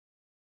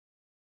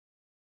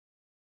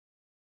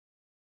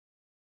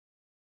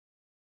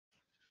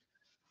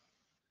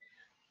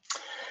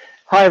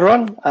Hi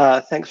everyone,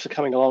 thanks for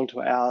coming along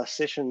to our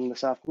session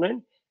this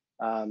afternoon.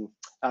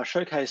 Our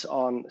showcase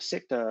on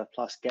sector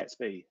plus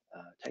Gatsby,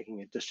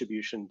 taking a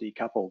distribution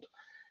decoupled.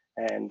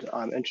 And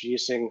I'm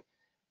introducing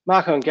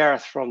Marco and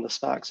Gareth from the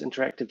Sparks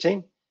Interactive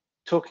team,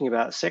 talking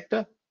about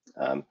sector.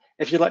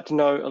 If you'd like to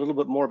know a little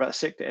bit more about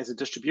sector as a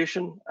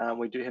distribution,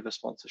 we do have a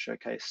sponsor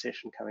showcase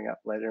session coming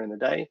up later in the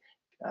day. You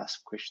can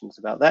ask questions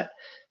about that.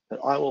 But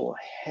I will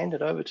hand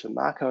it over to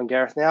Marco and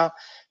Gareth now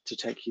to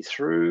take you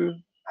through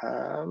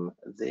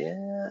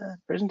their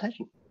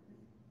presentation.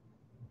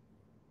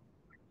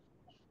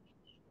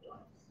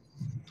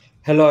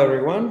 Hello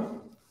everyone,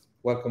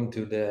 welcome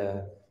to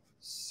the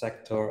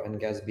Sector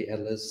and Gatsby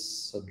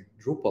Atlas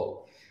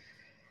Drupal.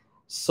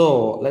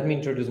 So let me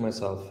introduce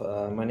myself.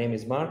 My name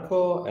is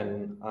Marco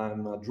and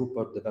I'm a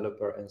Drupal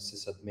developer and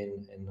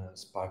sysadmin in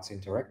Sparks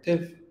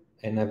Interactive,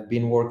 and I've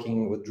been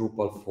working with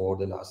Drupal for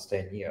the last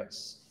 10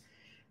 years.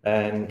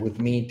 And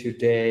with me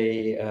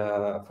today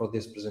for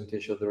this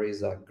presentation, there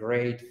is a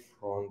great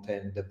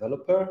front-end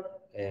developer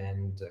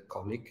and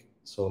colleague.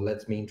 So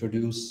let me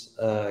introduce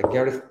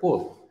Gareth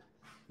Poole.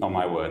 Not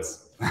my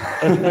words.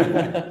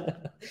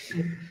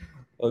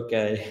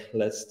 Okay,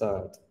 let's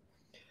start.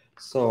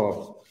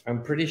 So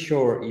I'm pretty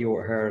sure you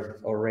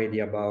heard already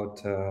about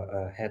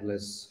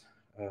headless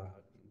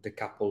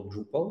decoupled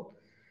Drupal.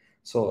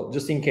 So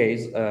just in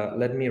case,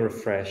 let me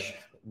refresh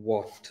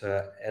what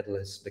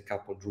headless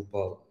decoupled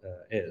Drupal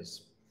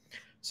is.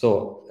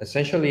 So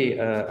essentially,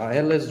 a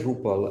headless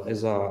Drupal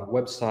is a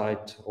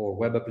website or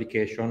web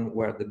application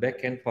where the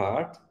backend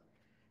part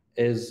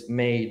is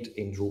made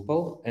in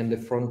Drupal and the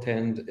front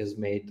end is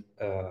made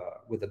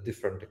with a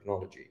different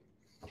technology.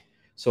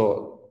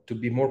 So to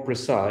be more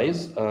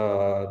precise,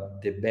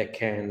 the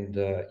backend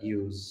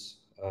use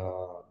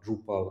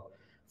Drupal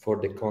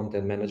for the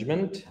content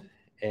management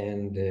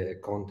and the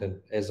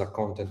content as a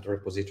content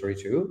repository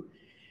too,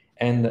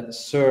 and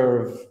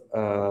serve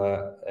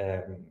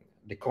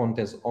the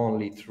contents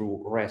only through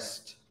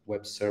REST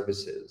web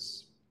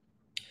services.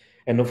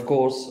 And of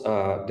course,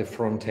 the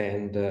front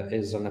end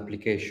is an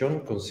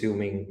application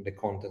consuming the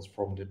contents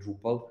from the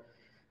Drupal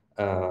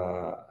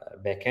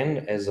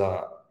backend as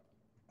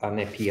an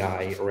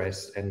API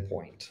REST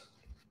endpoint.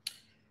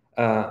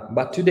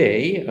 But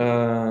today,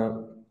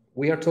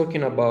 we are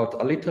talking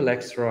about a little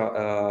extra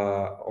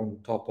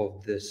on top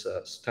of this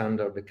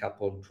standard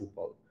decoupled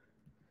Drupal.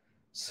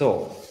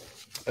 So,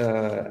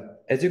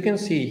 as you can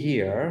see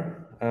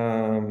here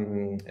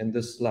in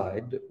this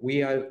slide, we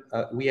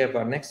have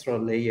an extra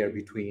layer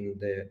between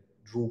the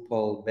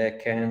Drupal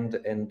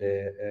backend and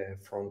the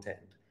front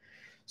end.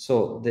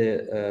 So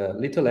the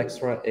little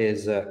extra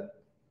is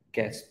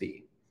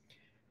Gatsby.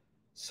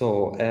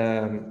 So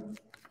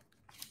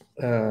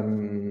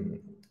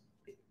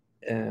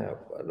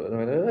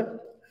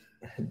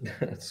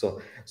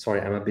so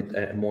sorry, I'm a bit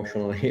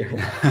emotional here.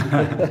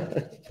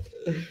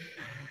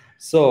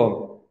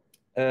 So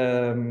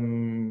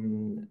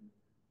in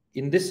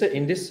this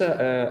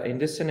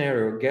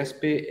scenario,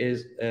 Gatsby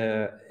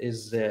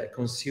is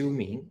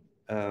consuming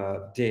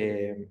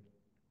the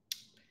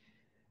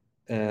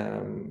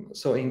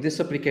so in this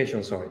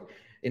application,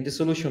 in the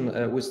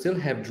solution, we still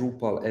have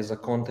Drupal as a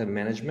content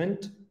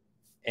management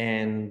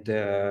and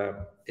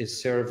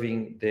is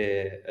serving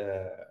the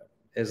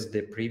as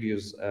the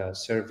previous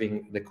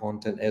serving the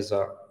content as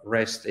a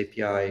REST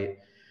API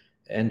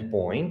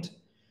endpoint.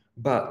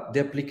 But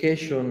the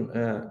application,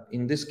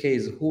 in this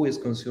case, who is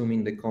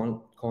consuming the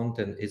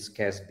content is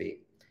Gatsby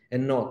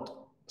and not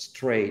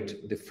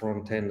straight the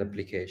front-end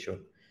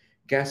application.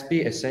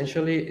 Gatsby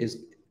essentially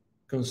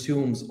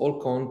consumes all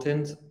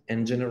content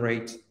and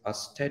generates a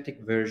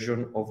static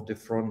version of the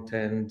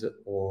front-end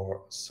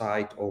or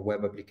site or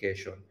web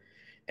application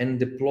and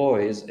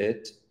deploys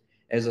it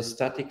as a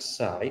static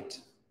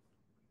site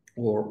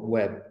or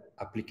web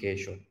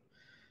application.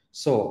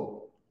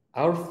 So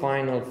our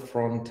final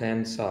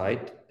front-end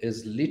site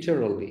is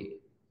literally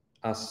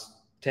a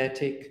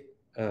static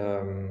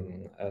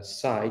a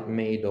site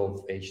made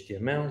of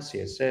HTML,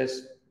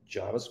 CSS,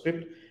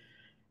 JavaScript,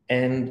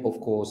 and of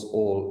course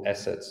all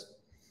assets.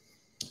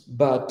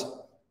 But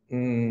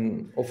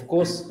of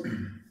course,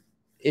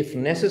 if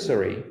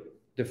necessary,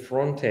 the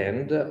front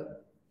end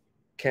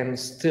can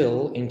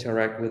still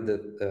interact with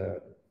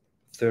the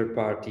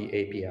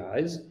third-party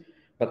APIs,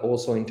 but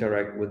also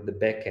interact with the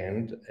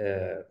backend.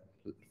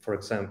 For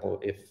example,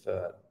 if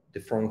the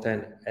front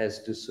end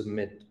has to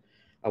submit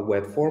a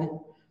web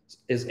form,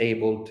 is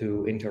able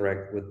to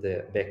interact with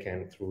the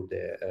backend through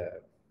the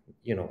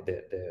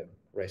the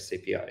REST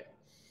API.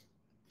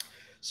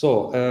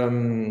 So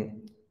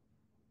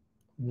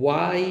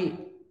why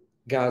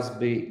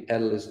Gatsby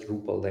headless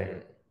Drupal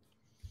then?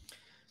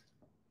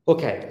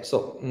 Okay,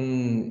 so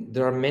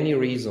there are many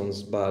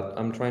reasons, but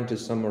I'm trying to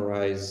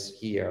summarize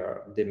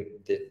here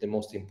the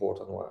most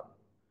important one.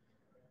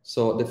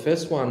 So the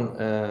first one,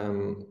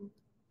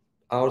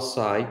 our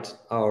site,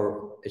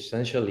 our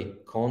essentially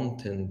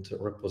content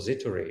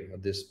repository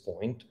at this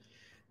point,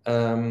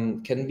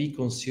 can be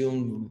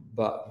consumed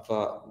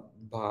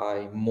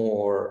by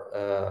more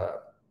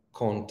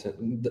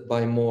content,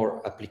 by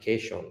more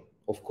application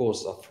of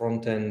course, a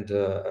front-end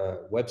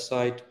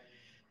website,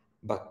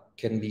 but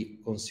can be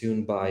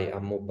consumed by a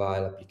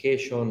mobile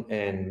application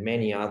and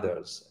many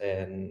others.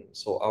 And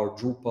so our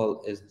Drupal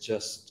is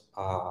just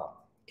a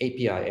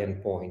API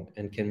endpoint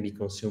and can be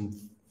consumed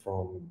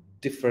from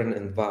different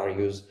and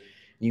various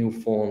new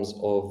forms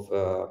of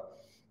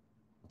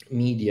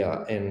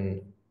media,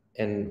 and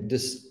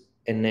this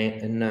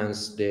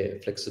enhance the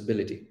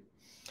flexibility.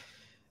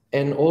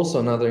 And also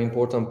another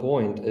important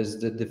point is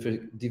the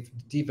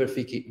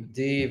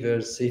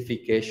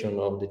diversification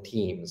of the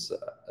teams.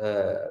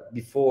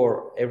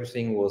 Before,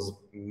 everything was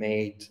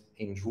made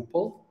in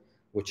Drupal,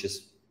 which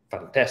is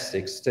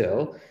fantastic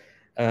still.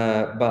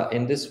 But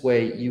in this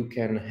way, you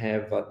can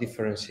have a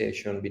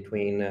differentiation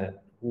between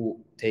who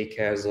take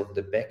care of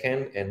the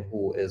backend and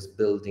who is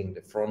building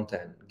the front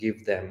end,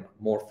 give them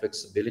more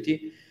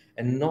flexibility,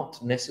 and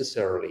not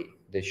necessarily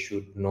they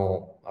should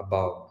know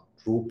about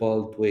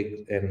Drupal,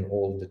 Twig, and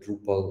all the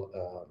Drupal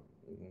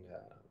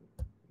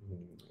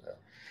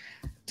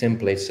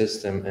template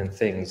system and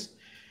things.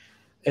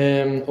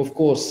 Of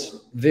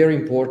course, very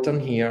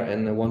important here,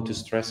 and I want to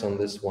stress on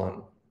this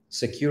one,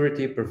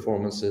 security,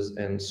 performances,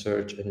 and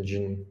search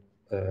engine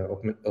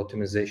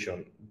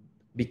optimization.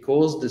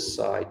 Because the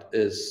site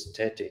is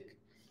static,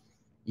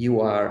 you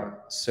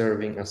are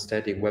serving a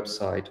static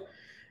website,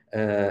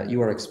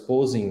 you are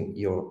exposing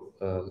your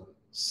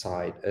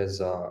site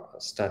as a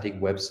static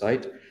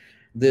website.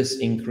 This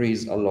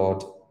increases a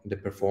lot the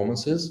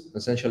performances.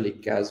 Essentially,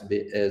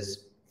 Gatsby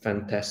is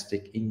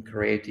fantastic in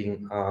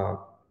creating a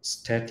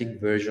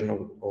static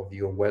version of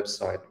your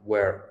website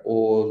where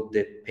all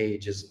the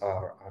pages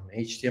are an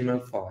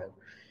HTML file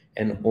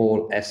and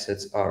all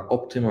assets are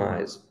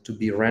optimized to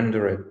be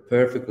rendered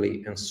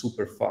perfectly and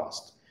super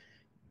fast.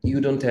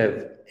 You don't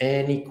have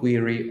any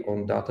query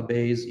on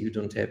database, you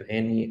don't have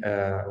any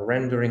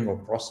rendering or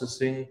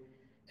processing.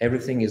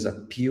 Everything is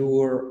a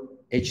pure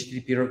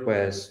HTTP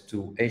request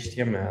to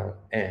HTML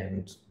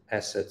and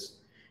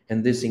assets,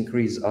 and this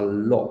increases a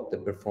lot the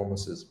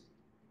performances.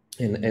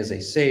 And as I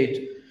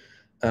said,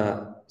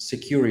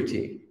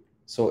 security.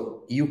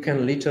 So you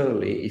can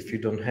literally, if you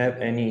don't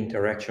have any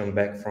interaction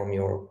back from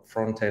your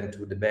front end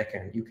to the back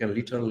end, you can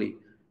literally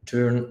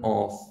turn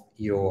off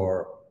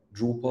your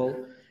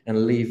Drupal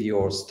and leave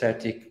your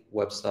static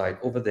website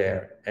over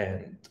there,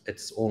 and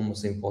it's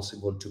almost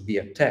impossible to be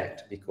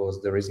attacked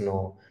because there is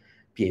no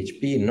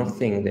PHP,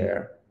 nothing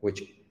there,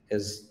 which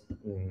is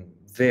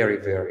very,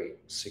 very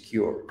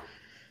secure.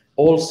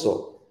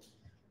 Also,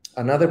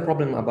 another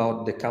problem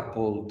about the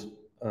decoupled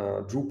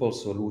Drupal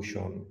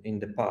solution in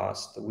the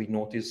past, we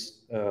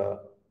noticed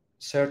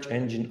search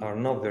engines are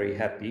not very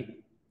happy,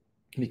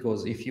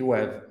 because if you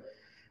have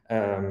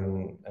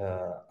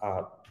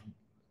a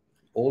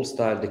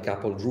all-style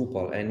decoupled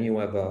Drupal and you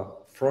have a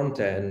front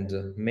end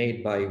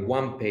made by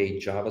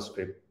one-page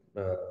JavaScript,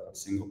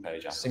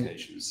 single-page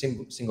application.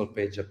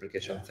 Single-page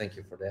application. Yeah. Thank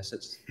you for the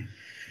assets.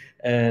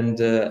 And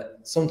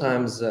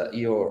sometimes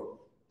your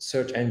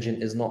search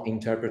engine is not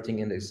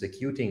interpreting and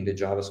executing the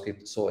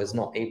JavaScript, so it's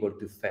not able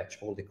to fetch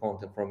all the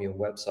content from your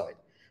website.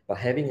 But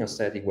having a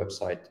static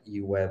website,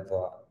 you have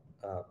a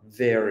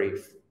very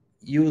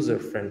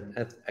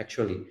user-friendly,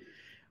 actually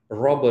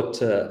robot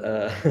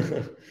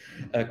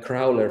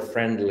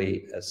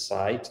crawler-friendly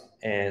site,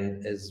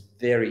 and is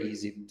very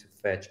easy to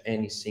fetch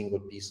any single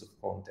piece of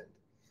content.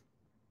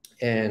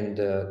 And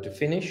to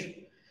finish,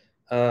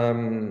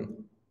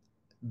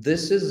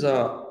 this is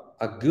a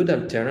good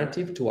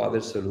alternative to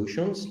other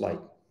solutions, like,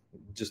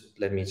 just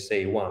let me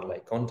say one,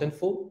 like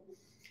Contentful,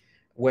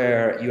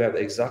 where you have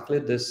exactly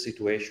this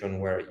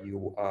situation where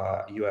you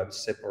have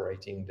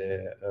separating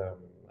the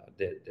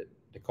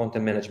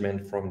content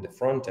management from the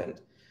front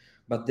end.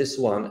 But this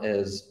one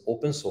is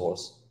open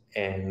source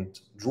and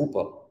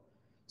Drupal,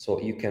 so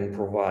you can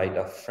provide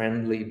a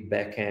friendly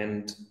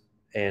backend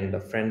and a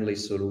friendly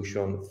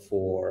solution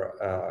for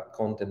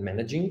content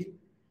managing,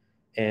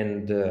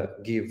 and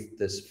give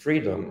this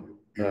freedom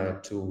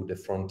to the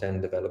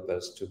front-end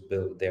developers to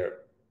build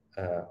their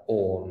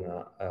own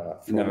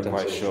I'm never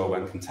quite sure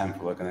when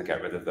Contentful are going to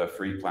get rid of their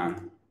free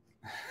plan.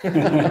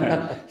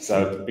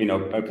 So,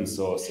 open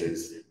source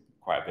is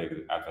quite a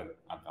big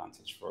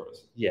advantage for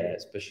us. Yeah,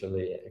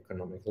 especially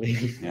economically.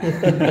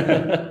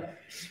 Yeah.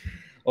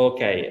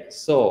 Okay,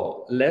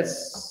 so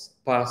let's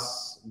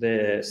pass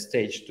the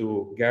stage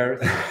to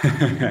Gareth.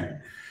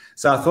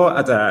 So I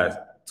thought I'd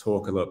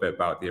talk a little bit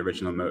about the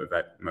original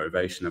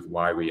motivation of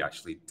why we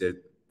actually did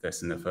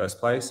this in the first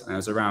place. And it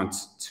was around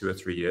 2 or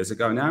 3 years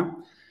ago now.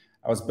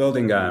 I was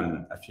building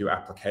a few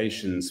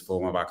applications for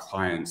one of our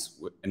clients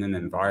in an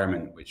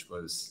environment which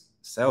was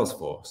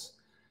Salesforce.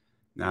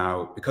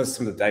 Now, because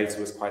some of the data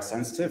was quite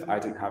sensitive, I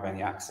didn't have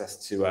any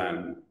access to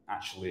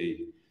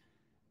actually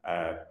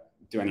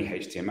do any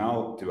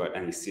HTML, do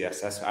any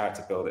CSS. So I had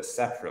to build it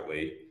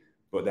separately,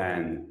 but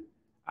then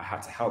I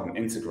had to help them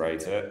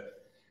integrate it,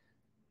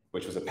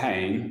 which was a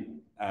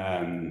pain.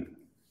 And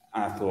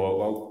I thought,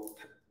 well,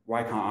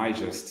 why can't I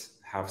just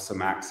have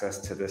some access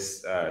to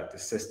this the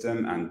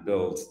system and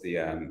build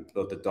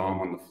the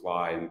DOM on the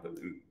fly and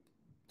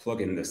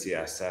plug in the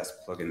CSS,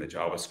 plug in the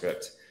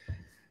JavaScript.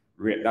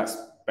 That's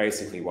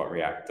basically what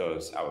React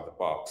does out of the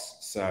box.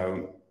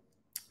 So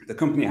the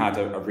company had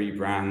a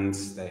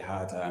rebrand, they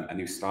had a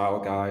new style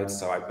guide.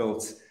 So I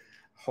built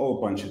a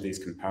whole bunch of these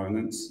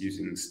components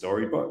using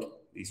Storybook.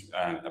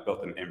 I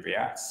built them in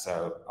React.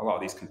 So a lot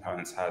of these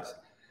components had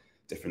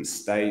different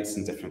states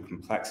and different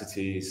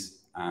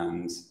complexities.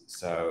 And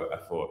so I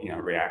thought,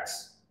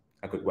 React's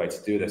a good way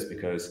to do this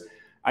because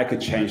I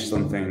could change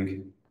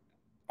something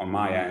on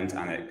my end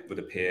and it would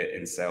appear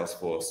in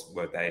Salesforce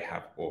where they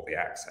have all the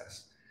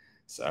access.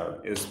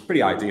 So it was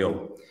pretty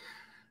ideal.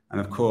 And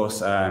of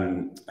course,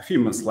 a few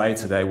months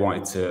later, they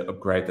wanted to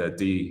upgrade their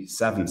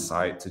D7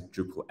 site to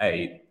Drupal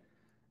 8.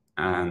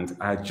 And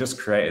I had just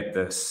created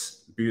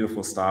this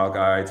beautiful style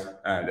guide,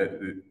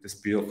 this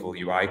beautiful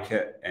UI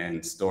kit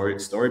in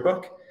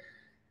Storybook,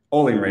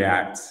 all in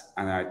React.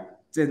 And I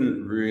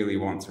didn't really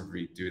want to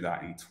redo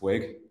that in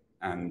Twig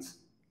and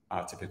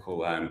our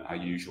typical, our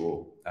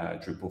usual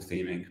Drupal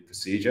theming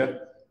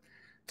procedure.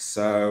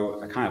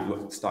 So I kind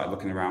of started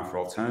looking around for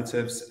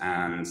alternatives,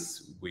 and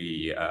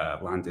we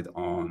landed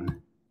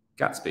on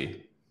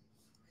Gatsby.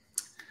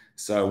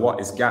 So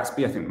what is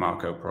Gatsby? I think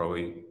Marco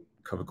probably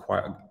covered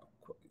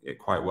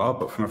quite well,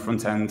 but from a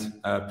front-end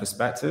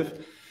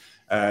perspective,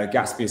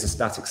 Gatsby is a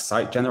static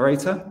site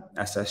generator,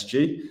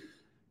 SSG.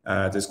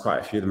 There's quite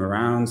a few of them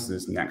around.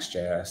 There's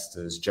Next.js,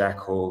 there's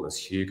Jekyll, there's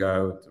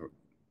Hugo.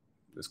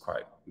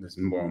 There's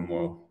more and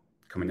more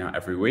coming out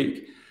every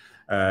week.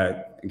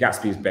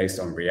 Gatsby is based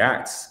on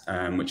React,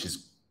 which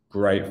is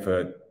great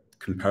for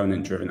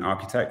component-driven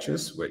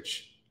architectures,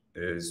 which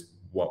is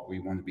what we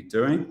want to be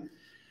doing.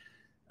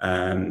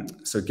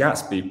 So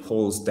Gatsby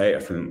pulls data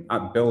from,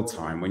 at build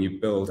time, when you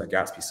build a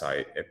Gatsby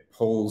site, it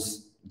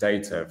pulls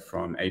data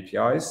from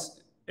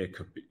APIs. It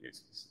could be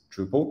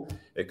Drupal,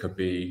 it could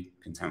be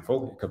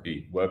Contentful, it could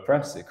be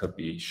WordPress, it could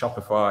be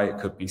Shopify, it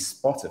could be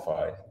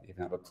Spotify, you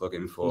even have a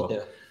plugin for.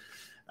 Yeah.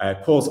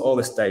 It pulls all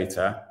this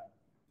data,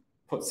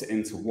 puts it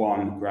into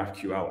one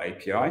GraphQL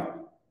API,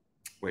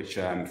 which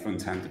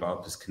front-end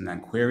developers can then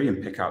query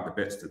and pick out the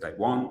bits that they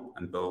want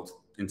and build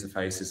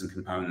interfaces and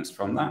components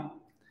from that.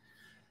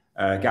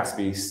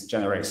 Gatsby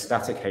generates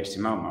static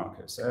HTML,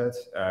 Marco said,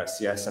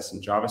 CSS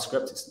and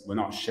JavaScript. We're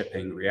not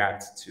shipping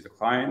React to the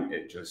client.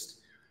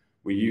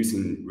 We're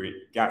using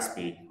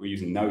Gatsby, we're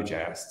using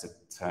Node.js to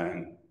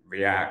turn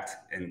React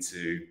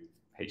into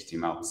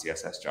HTML,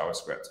 CSS,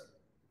 JavaScript.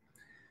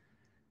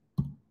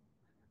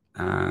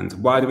 And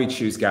why do we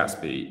choose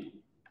Gatsby?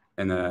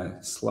 In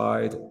a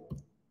slide,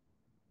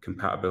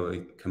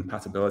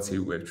 compatibility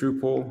with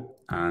Drupal,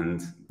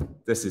 and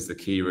this is the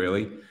key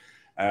really.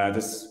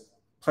 There's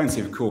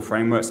plenty of cool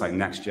frameworks, like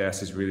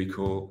Next.js is really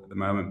cool at the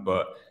moment,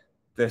 but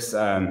this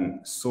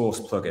source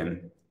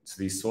plugin, so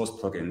these source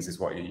plugins is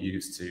what you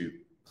use to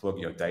plug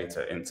your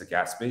data into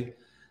Gatsby,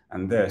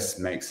 and this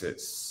makes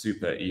it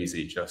super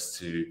easy just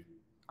to,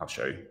 I'll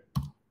show you.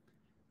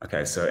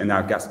 Okay, so in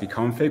our Gatsby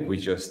config, we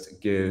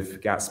just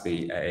give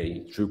Gatsby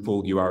a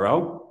Drupal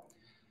URL,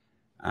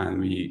 and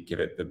we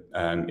give it the,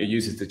 it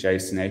uses the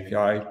JSON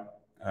API,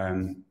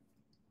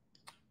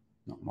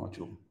 not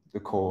module, the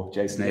core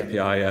JSON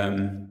API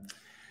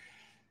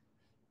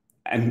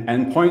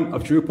endpoint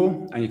of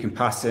Drupal, and you can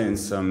pass in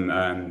some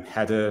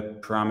header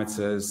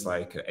parameters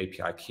like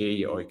API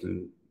key, or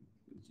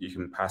you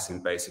can pass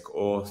in basic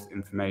auth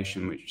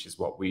information, which is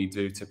what we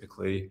do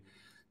typically,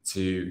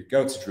 to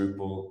go to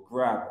Drupal,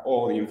 grab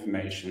all the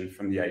information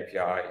from the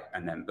API,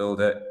 and then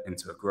build it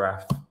into a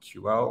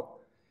GraphQL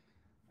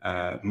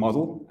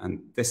model.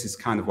 And this is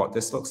kind of what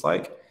this looks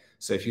like.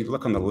 So if you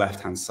look on the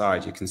left-hand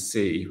side, you can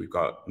see we've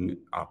got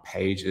our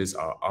pages,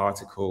 our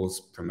articles,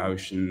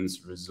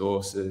 promotions,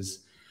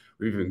 resources.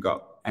 We've even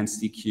got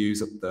entity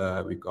queues up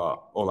there. We've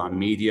got all our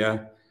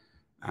media,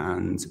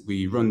 and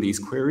we run these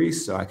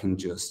queries. So I can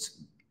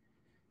just,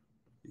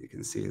 you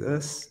can see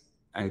this.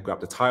 I grab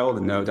the title, the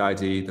node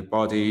ID, the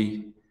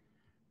body,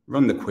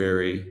 run the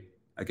query.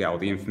 I get all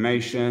the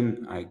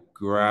information. I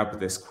grab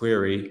this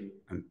query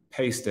and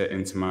paste it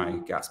into my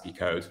Gatsby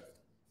code.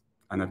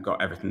 And I've got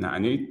everything that I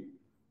need.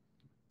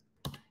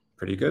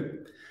 Pretty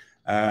good.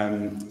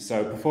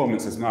 So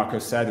performance, as Marco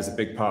said, is a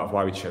big part of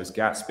why we chose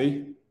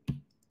Gatsby.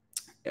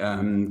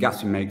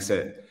 Gatsby makes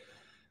it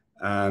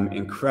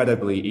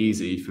incredibly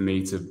easy for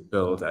me to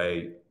build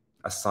a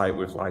site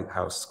with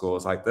lighthouse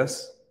scores like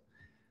this.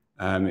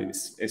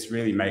 It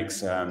really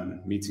makes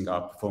meeting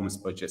our performance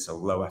budgets a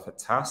low effort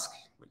task,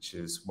 which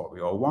is what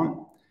we all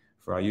want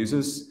for our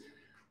users.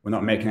 We're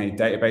not making any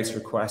database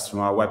requests from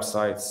our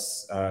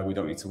websites. We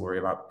don't need to worry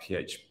about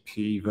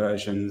PHP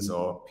versions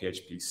or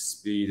PHP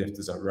speed if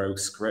there's a rogue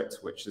script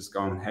which has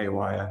gone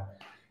haywire.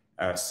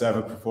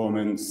 Server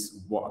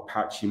performance, what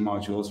Apache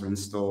modules are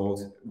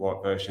installed,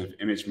 what version of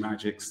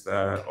ImageMagic's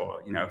there,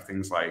 or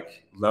things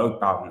like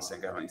load balancing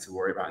I don't need to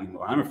worry about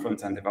anymore. I'm a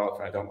front-end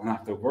developer, I don't want to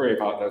have to worry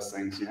about those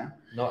things,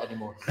 Not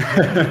anymore.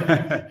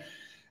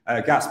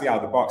 Gatsby out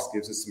of the box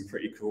gives us some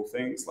pretty cool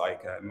things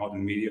like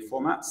modern media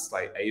formats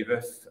like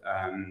AVIF,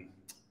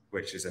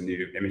 which is a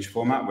new image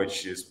format,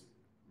 which is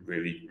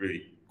really,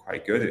 really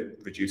quite good. It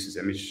reduces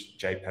image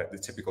JPEG, the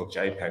typical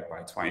JPEG,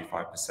 by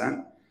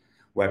 25%.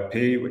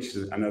 WebP, which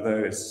is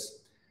another, is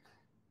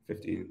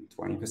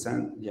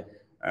 15-20%. Yeah.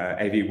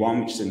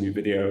 AV1, which is a new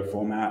video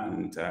format,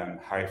 and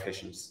high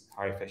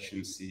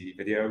efficiency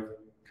video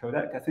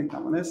codec, I think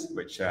that one is,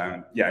 which,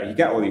 yeah, you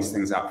get all these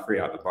things out free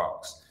out of the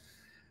box.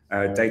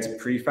 Data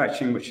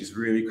prefetching, which is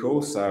really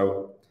cool.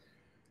 So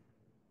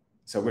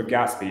with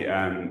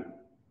Gatsby,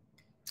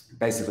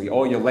 basically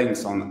all your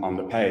links on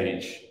the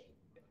page,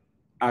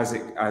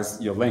 as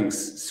your links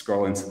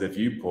scroll into the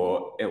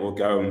viewport, it will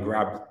go and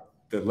grab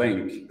the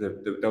link,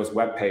 those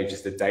web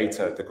pages, the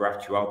data, the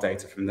GraphQL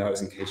data from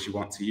those in case you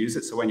want to use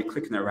it. So when you're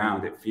clicking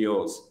around, it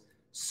feels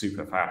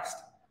super fast.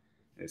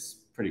 It's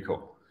pretty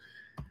cool.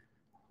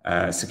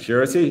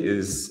 Security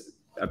is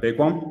a big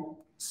one.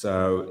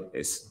 So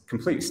it's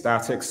completely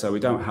static. So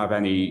we don't have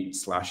any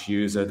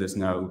 /user. There's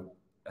no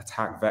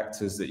attack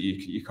vectors that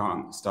you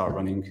can't start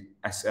running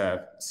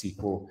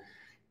SQL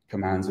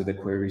commands with a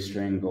query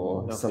string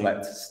or nothing.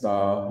 Select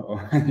star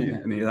or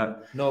any of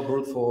that. No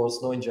brute force,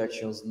 no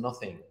injections,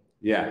 nothing.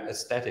 Yeah. It's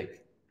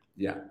static.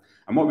 Yeah.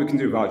 And what we can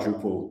do with our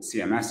Drupal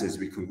CMS is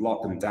we can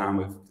lock them down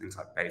with things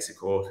like basic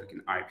auth. We can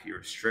IP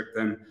restrict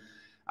them.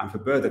 And for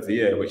Bird of the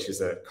Year, which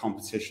is a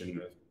competition,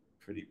 a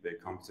pretty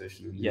big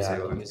competition in New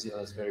Zealand. New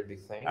Zealand's a very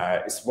big thing.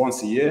 It's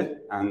once a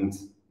year, and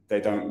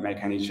they don't make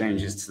any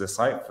changes to the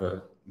site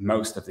for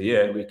most of the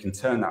year. We can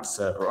turn that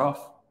server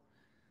off,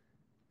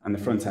 and the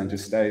front end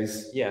just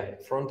stays. Yeah,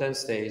 front end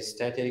stays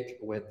static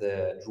with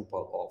the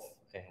Drupal off,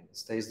 and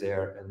stays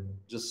there and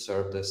just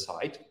serve the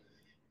site.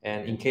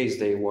 And in case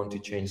they want to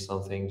change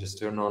something, just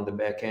turn on the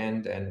back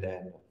end and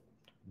then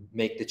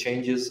make the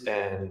changes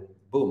and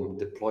boom,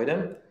 deploy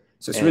them.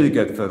 So it's really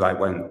good for like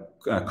when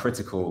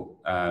critical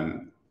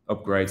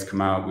upgrades come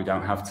out. We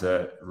don't have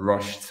to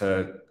rush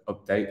to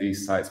update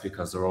these sites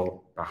because they're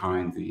all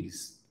behind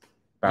these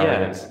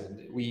barriers.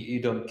 Yeah,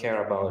 you don't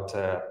care about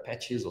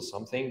patches or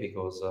something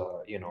because,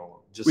 you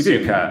know, just... We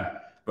do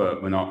care,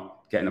 but we're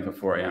not getting up at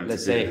 4 a.m.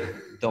 Let's say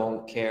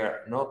don't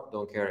care in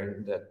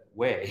that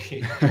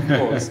way, of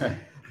course.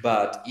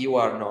 But you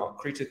are not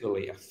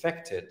critically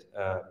affected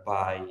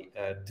by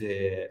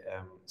the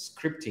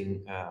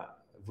scripting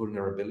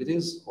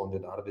vulnerabilities on the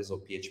database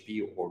of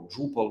PHP or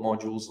Drupal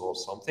modules or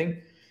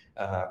something,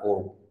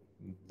 or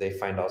they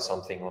find out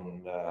something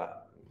on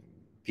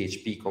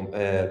PHP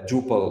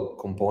Drupal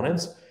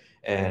components,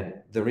 and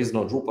there is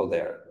no Drupal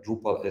there.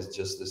 Drupal is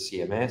just the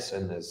CMS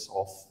and is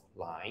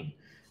offline,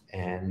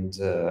 and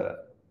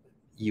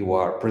you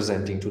are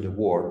presenting to the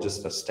world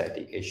just a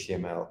static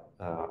HTML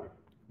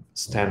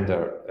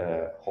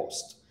standard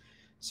host.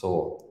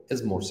 So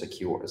it's more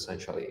secure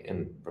essentially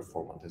and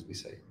performant, as we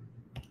say.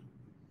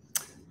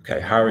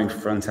 Okay, hiring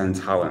front-end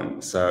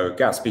talent. So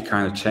Gatsby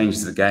kind of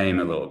changes the game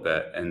a little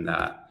bit in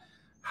that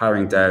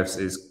hiring devs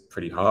is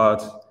pretty hard.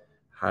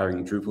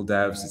 Hiring Drupal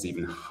devs is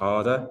even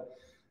harder.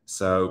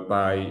 So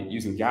by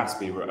using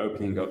Gatsby, we're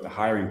opening up the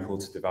hiring pool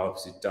to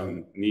developers who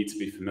don't need to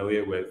be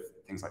familiar with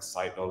things like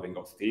site building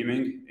or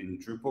theming in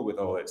Drupal with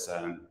all its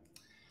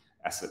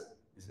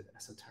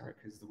esoteric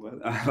is the word?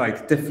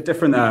 Like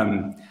different,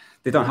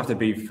 they don't have to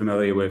be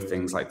familiar with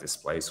things like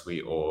Display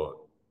Suite or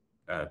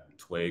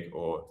Twig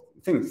or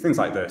things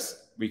like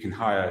this. We can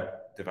hire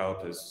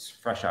developers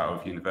fresh out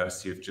of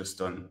university who've just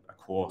done a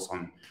course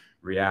on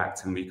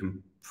React, and we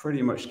can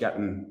pretty much get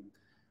them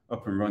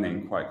up and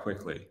running quite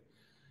quickly.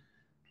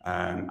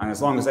 And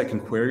as long as they can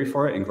query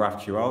for it in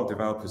GraphQL,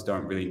 developers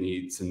don't really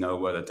need to know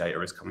where the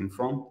data is coming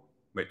from,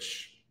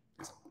 which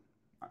is,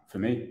 for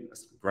me,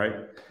 that's great.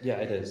 Yeah,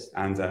 it is.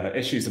 And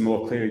issues are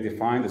more clearly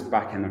defined as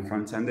back-end and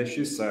front-end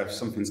issues. So if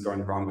something's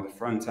going wrong with the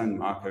front-end,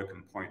 Marco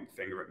can point the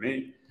finger at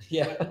me.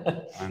 Yeah.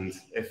 And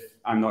if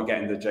I'm not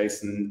getting the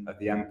JSON at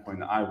the endpoint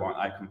that I want,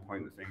 I can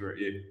point the finger at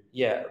you.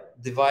 Yeah,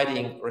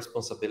 dividing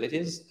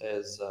responsibilities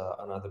is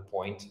another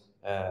point.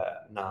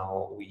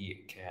 Now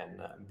we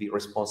can be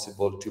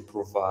responsible to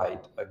provide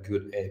a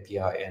good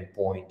API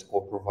endpoint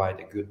or provide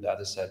a good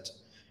data set,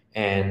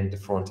 and the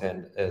front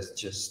end is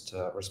just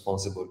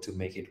responsible to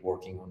make it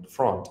working on the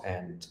front.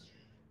 And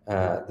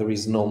there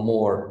is no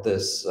more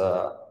this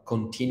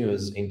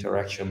continuous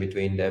interaction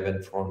between dev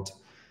and front,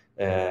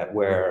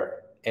 where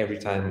every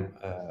time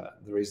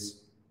there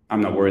is... I'm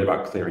not worried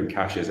about clearing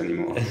caches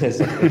anymore.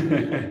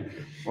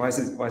 Why is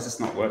this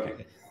not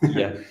working?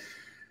 Yeah.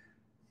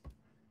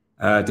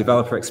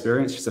 Developer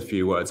experience, just a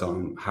few words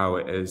on how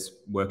it is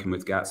working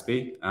with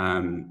Gatsby.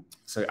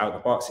 So out of the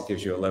box, it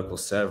gives you a local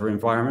server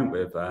environment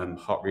with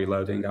hot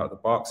reloading out of the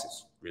box.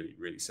 It's really,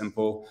 really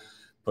simple.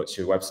 Puts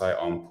your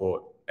website on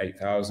port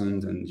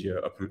 8000 and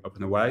you're up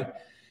and away.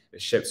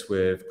 It ships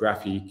with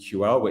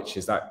GraphQL, which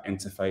is that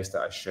interface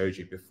that I showed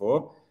you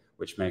before,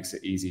 which makes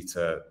it easy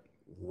to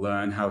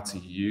learn how to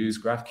use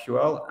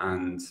GraphQL.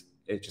 And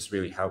it just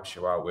really helps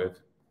you out with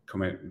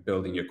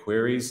building your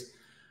queries.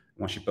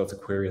 Once you've built a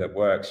query that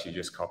works, you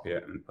just copy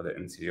it and put it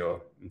into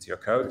your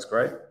code. It's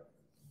great.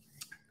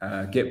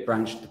 Git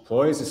branch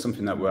deploys is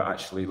something that we're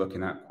actually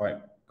looking at quite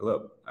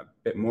a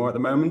bit more at the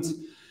moment,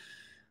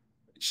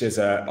 which is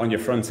on your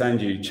front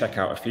end, you check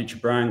out a feature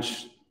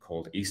branch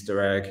called Easter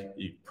egg.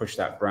 You push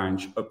that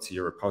branch up to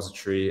your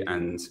repository,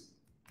 and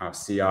our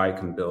CI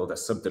can build a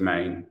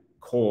subdomain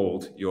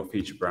called your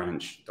feature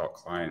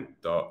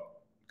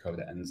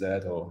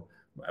branch.client.co.nz or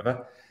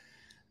whatever.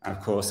 And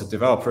of course, the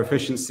developer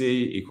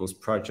efficiency equals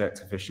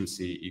project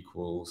efficiency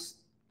equals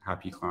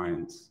happy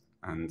clients.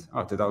 And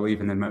oh, did I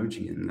leave an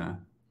emoji in there?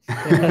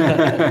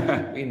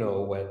 We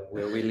know where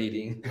we're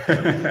leading.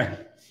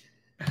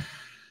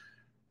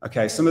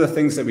 Okay, some of the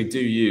things that we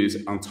do use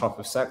on top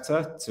of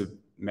Sector to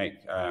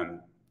make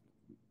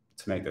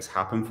this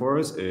happen for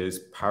us is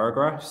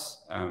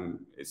paragraphs.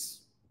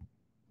 It's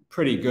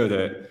pretty good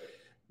at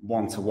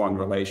one-to-one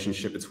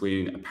relationship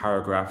between a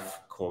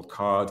paragraph called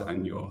card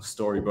and your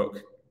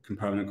storybook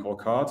component called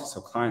card. So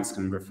clients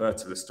can refer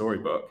to the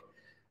storybook,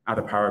 add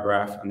a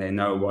paragraph, and they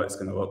know what it's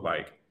going to look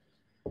like.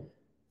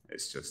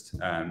 It's just,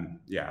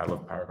 yeah, I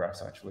love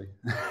paragraphs actually.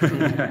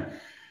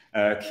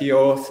 Key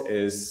auth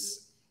is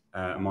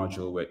a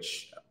module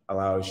which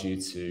allows you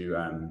to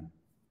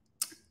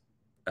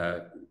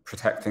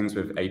protect things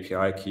with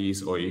API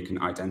keys, or you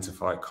can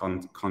identify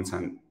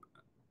content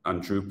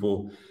on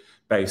Drupal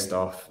based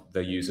off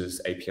the user's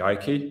API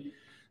key.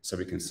 So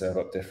we can serve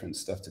up different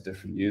stuff to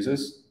different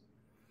users.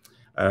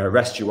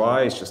 REST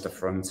UI is just a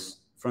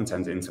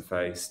front-end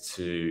interface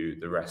to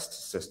the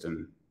REST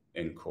system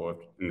in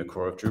the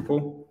core of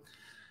Drupal.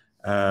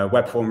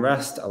 Web form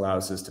REST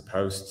allows us to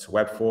post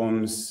web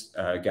forms,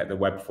 get the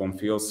web form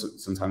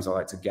fields. Sometimes I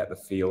like to get the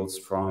fields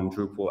from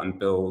Drupal and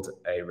build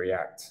a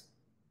React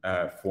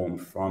form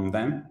from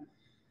them,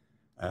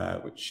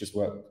 which has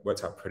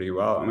worked out pretty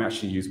well. And we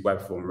actually use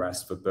web form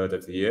REST for Bird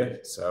of the Year.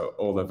 So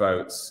all the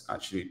votes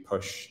actually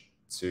push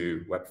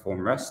to web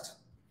form REST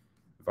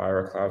via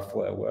a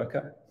Cloudflare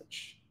worker,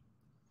 which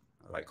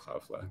I like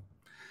Cloudflare.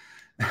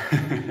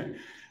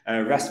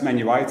 REST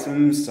menu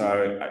items,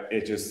 so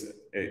it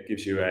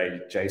gives you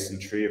a JSON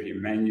tree of your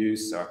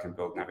menus, so I can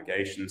build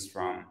navigations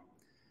from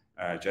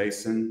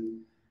JSON.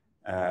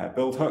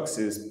 Build hooks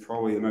is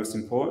probably the most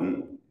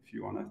important, if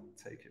you want to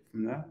take it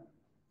from there.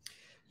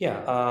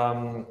 Yeah,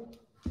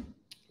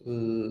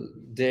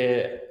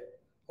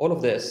 all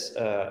of this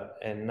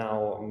and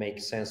now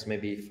makes sense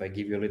maybe if I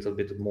give you a little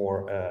bit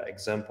more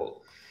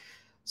example.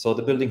 So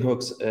the building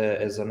hooks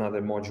is another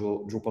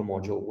module, Drupal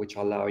module, which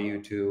allow you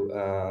to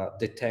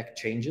detect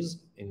changes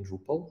in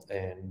Drupal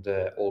and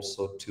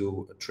also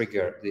to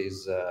trigger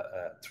these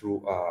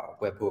through a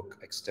webhook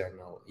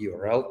external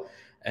URL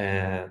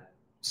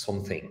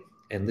something.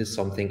 And this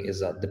something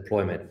is a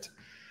deployment.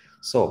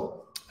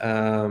 So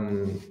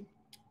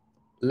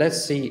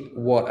let's see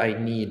what I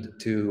need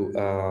to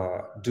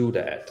do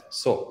that.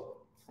 So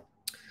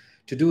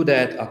to do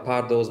that,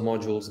 apart those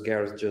modules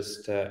Gareth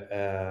just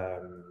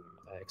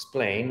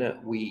explain,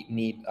 we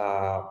need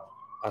a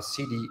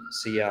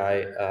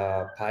CD/CI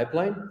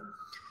pipeline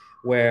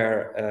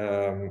where,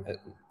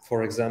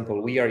 for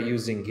example, we are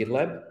using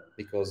GitLab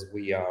because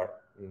we are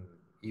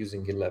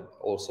using GitLab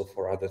also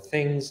for other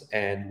things,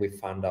 and we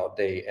found out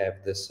they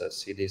have this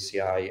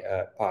CD/CI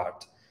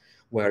part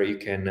where you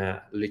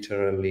can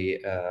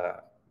literally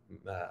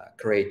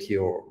create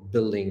your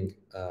building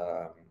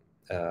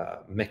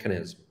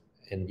mechanism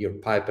and your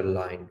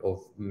pipeline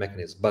of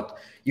mechanisms. But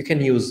you can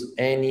use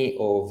any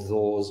of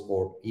those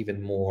or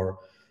even more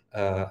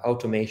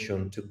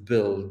automation to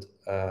build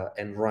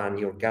and run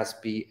your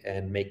Gatsby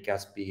and make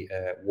Gatsby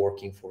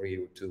working for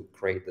you to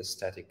create the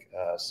static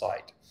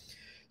site.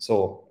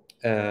 So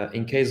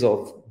in case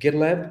of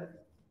GitLab,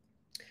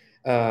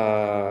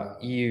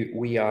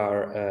 we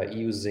are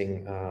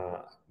using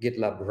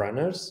GitLab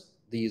runners.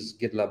 These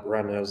GitLab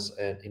runners,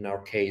 in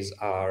our case,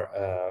 are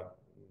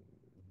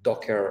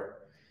Docker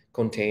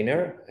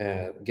container.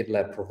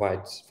 GitLab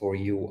provides for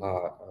you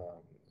a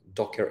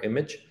Docker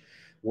image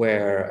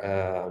where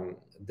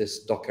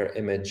this Docker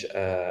image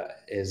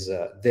is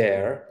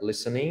there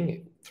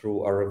listening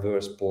through a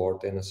reverse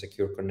port and a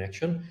secure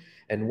connection.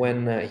 And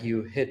when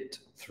you hit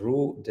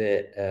through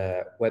the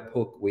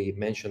webhook we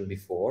mentioned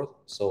before,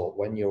 so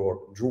when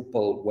your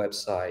Drupal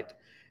website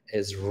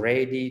is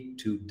ready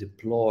to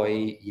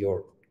deploy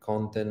your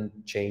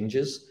content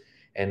changes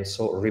and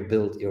so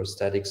rebuild your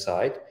static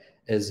site,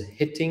 is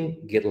hitting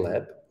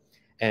GitLab.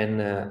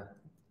 And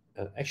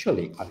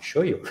actually, I'll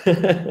show you.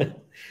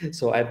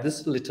 So I have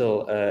this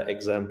little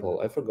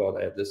example. I forgot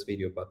I have this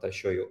video, but I'll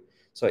show you.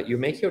 So you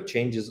make your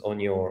changes on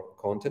your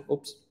content.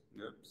 Oops.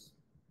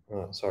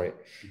 Sorry.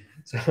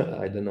 So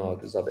I don't know how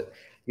to stop it.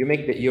 You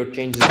make your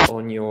changes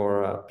on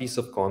your piece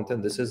of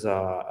content. This is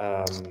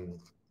a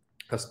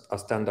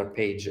standard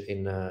page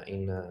in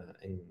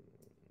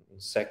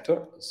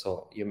Sector.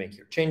 So you make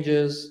your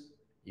changes,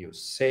 you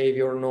save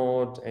your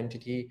node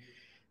entity.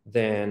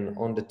 Then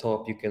on the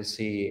top, you can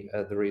see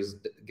there is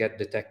get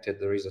detected,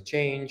 there is a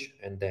change.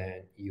 And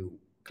then you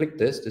click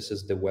this. This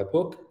is the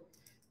webhook.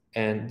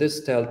 And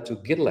this tells to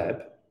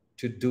GitLab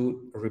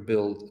to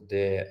rebuild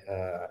the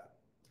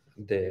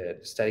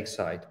static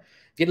site.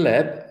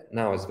 GitLab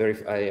now is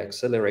very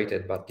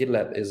accelerated, but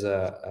GitLab is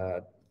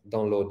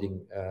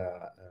downloading,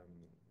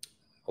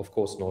 of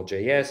course,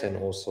 Node.js and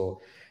also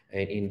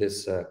in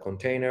this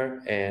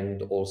container,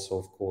 and also,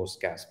 of course,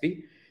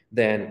 Gatsby.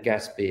 Then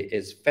Gatsby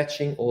is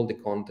fetching all the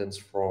contents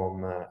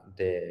from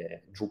the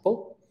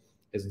Drupal,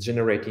 is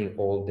generating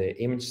all the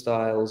image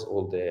styles,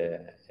 all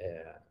the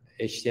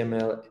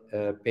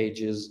HTML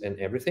pages and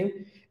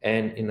everything.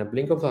 And in a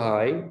blink of an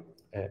eye,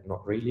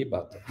 not really,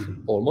 but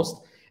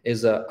almost,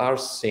 is a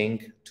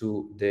rsync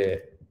to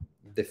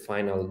the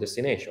final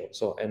destination.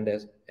 So,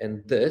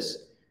 and this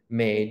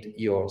made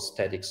your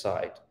static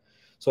site.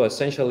 So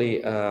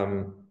essentially,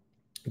 the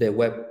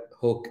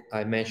webhook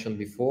I mentioned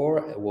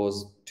before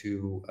was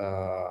to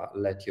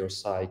let your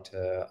site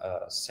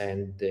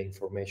send the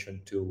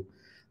information to,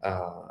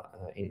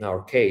 in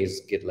our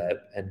case, GitLab,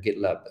 and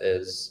GitLab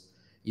is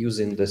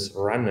using this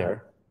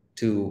runner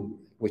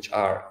which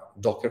are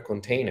Docker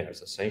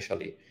containers,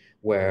 essentially,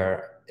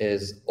 where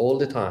is all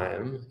the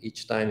time,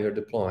 each time you're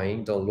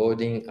deploying,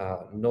 downloading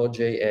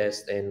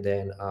Node.js and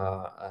then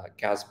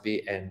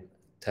Gatsby, and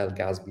tell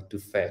Gatsby to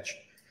fetch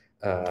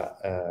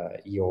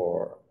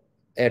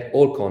add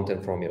all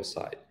content from your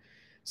site.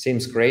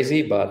 Seems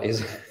crazy, but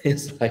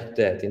it's like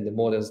that. In the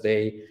modern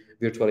day,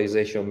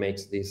 virtualization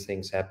makes these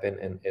things happen,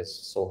 and it's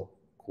so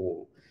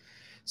cool.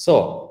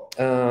 So,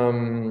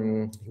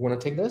 you want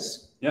to take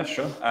this? Yeah,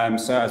 sure.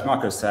 So as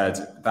Marco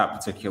said, that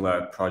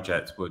particular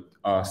project would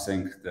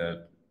rsync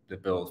the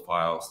build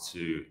files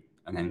to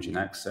an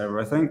Nginx server,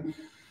 I think.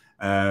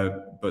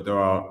 But there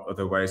are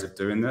other ways of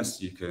doing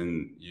this. You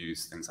can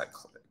use things like,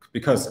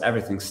 because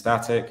everything's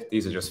static,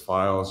 these are just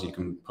files, you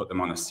can put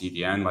them on a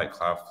CDN like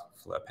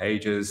Cloudflare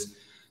Pages,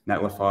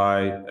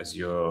 Netlify,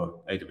 Azure,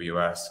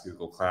 AWS,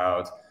 Google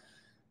Cloud.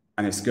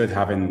 And it's good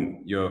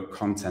having your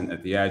content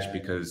at the edge,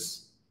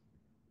 because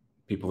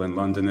people in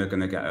London are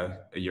going to get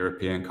a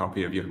European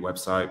copy of your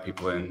website.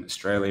 People in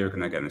Australia are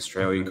going to get an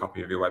Australian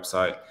copy of your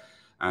website.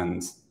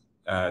 And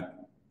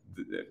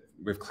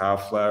with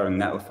Cloudflare and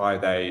Netlify,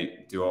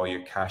 they do all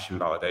your cache and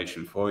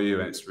validation for you.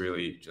 And it's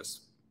really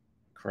just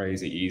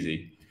crazy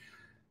easy.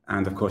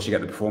 And of course, you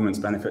get the performance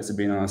benefits of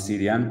being on a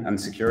CDN and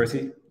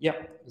security. Yeah,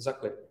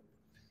 exactly.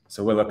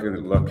 So we're looking to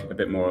look a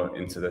bit more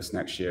into this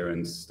next year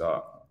and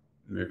start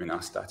moving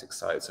our static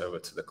sites over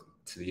to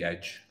the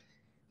edge.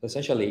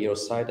 Essentially, your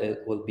site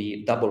will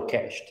be double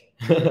cached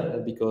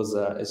because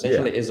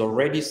essentially it's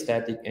already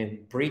static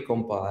and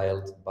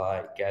pre-compiled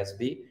by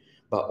Gatsby,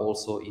 but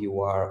also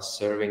you are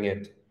serving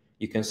it.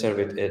 You can serve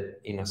it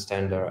in a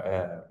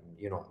standard,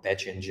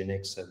 Apache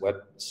Nginx web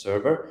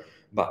server,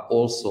 but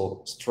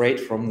also straight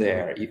from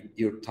there,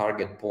 your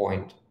target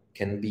point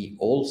can be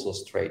also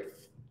straight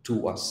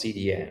to a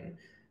CDN,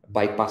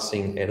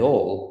 bypassing at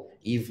all,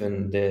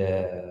 even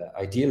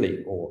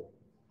ideally, or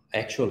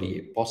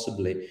actually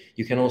possibly,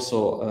 you can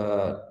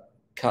also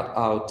cut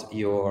out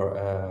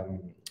your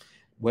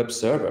web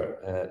server,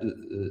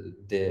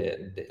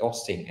 the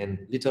hosting,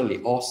 and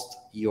literally host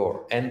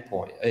your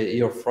endpoint,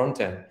 your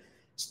front end,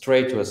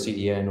 straight to a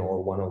CDN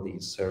or one of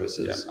these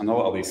services. Yeah, and a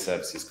lot of these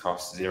services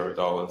cost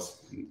 $0.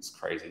 It's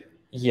crazy.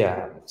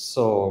 Yeah,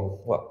 so,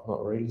 well,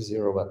 not really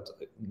zero, but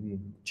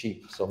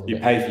cheap. So you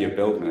pay for your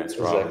build minutes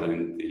rather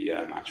than the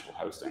actual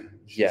hosting.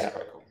 Yeah.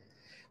 Quite cool.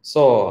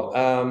 So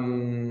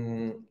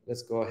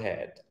let's go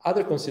ahead.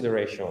 Other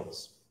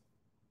considerations.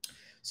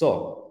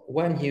 So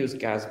when you use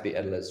Gatsby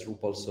as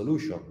Drupal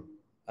solution,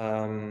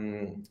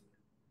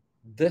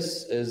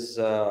 this is,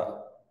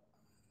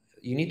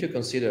 you need to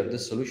consider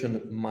this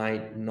solution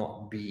might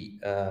not be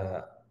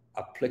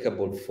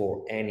applicable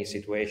for any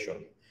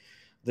situation.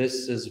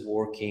 This is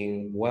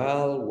working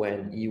well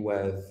when you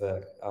have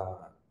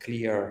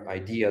clear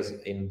ideas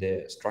in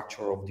the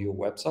structure of your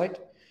website,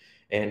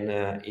 and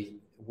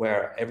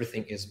where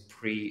everything is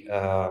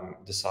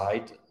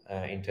pre-decided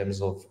in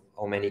terms of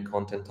how many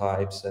content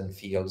types and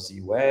fields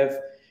you have,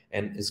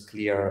 and is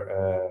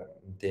clear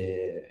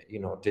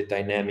the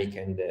dynamic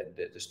and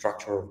the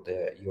structure of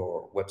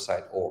your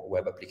website or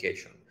web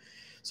application.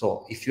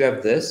 So if you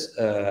have this,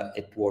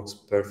 it works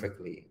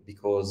perfectly,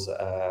 because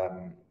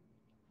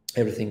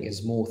everything is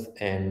smooth,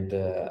 and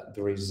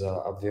there is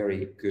a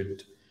very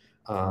good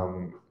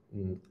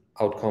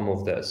outcome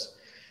of this.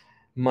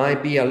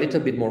 Might be a little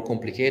bit more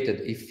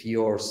complicated if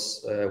your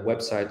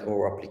website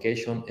or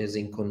application is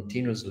in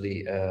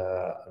continuously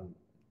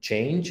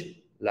change,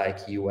 like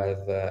you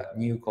have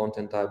new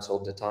content types all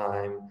the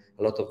time,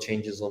 a lot of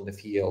changes on the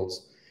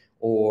fields,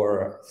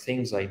 or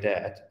things like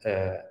that.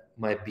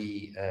 Might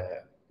be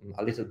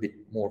a little bit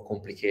more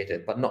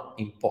complicated, but not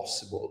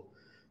impossible.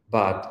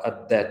 But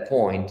at that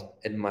point,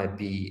 it might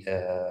be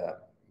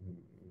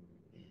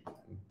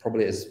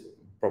probably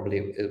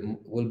it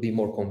will be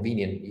more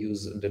convenient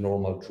use the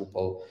normal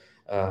Drupal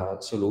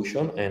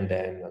solution, and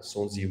then as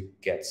soon as you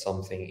get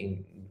something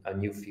in a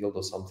new field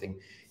or something,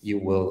 you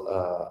will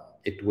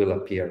it will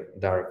appear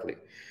directly.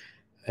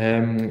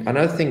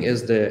 Another thing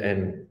is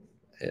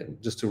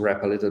just to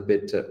wrap a little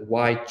bit,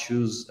 why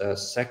choose a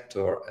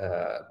sector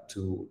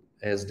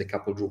as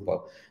decoupled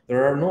Drupal?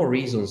 There are no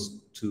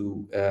reasons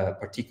to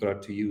particular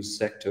to use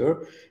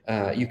sector.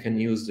 You can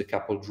use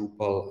decoupled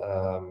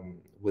Drupal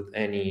with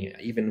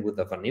even with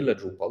a vanilla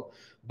Drupal,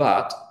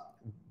 but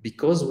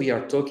because we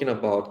are talking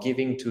about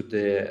giving to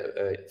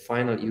the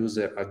final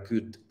user a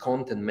good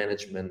content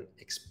management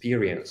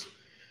experience,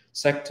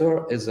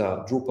 Sector is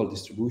a Drupal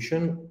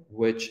distribution,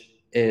 which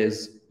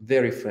is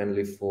very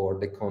friendly for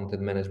the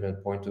content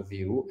management point of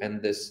view.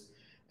 And this,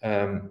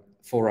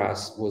 for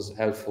us, was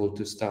helpful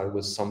to start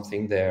with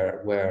something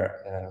there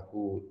where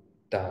who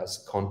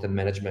does content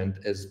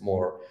management is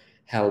more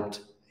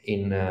helped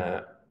in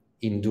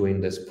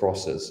doing this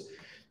process.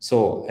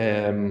 So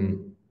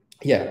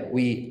yeah,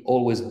 we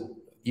always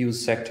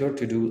use Sector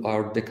to do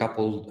our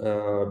decoupled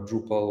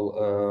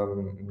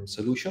Drupal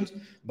solutions,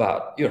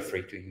 but you're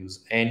free to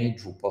use any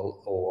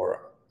Drupal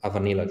or a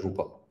vanilla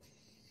Drupal.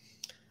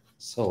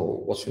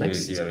 So what's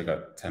next? Yeah, we've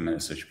got 10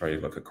 minutes, so we should probably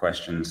look at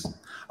questions.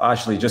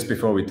 Actually, just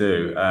before we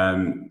do,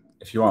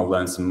 if you want to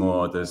learn some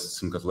more, there's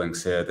some good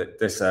links here.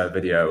 This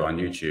video on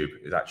YouTube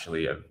is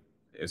actually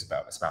it's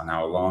about an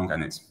hour long,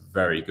 and it's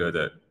very good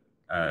at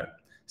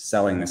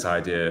selling this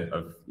idea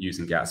of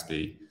using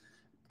Gatsby.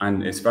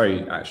 And it's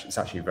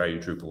actually very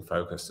Drupal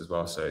focused as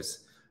well. So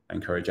I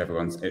encourage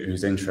everyone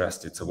who's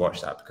interested to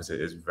watch that because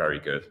it is very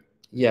good.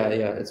 Yeah,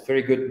 it's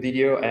very good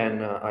video,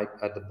 and I'd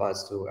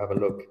advise to have a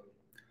look.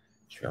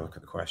 Should we look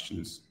at the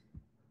questions?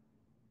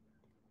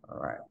 All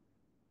right.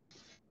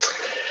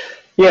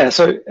 Yeah,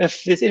 so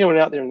if there's anyone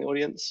out there in the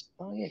audience,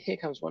 oh yeah, here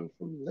comes one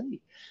from Lee.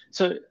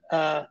 So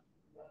that's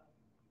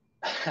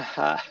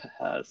a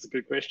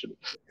good question.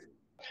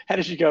 How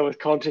did you go with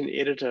content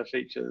editor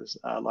features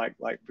like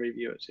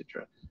preview,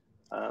 etc.?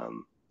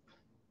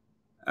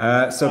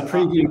 So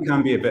preview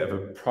can be a bit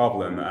of a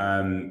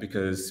problem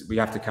because we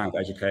have to kind of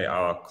educate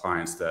our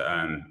clients that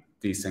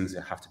these things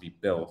have to be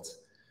built,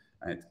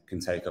 and it can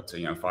take up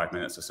to 5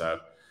 minutes or so.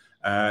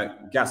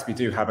 Gatsby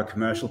do have a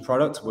commercial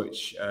product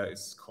which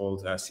is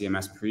called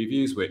CMS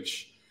Previews,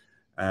 which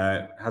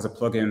has a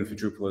plugin for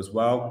Drupal as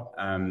well.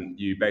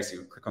 You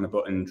basically click on the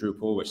button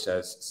Drupal which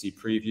says See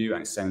Preview,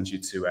 and it sends you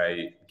to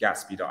a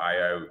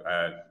Gatsby.io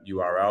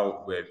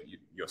URL with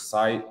your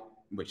site,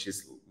 which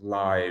is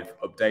live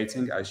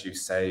updating as you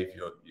save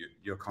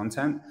your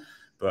content.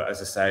 But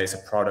as I say, it's a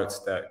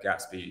product that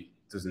Gatsby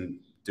doesn't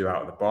do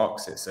out of the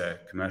box. It's a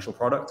commercial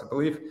product, I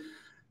believe.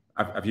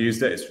 I've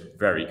used it. It's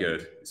very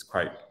good. It's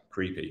quite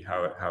creepy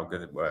how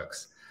good it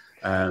works.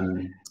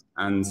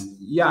 And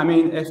yeah, I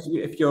mean,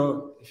 if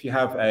you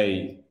have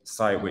a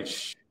site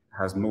which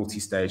has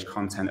multi-stage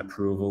content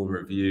approval,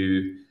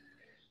 review,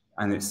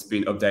 and it's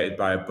been updated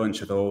by a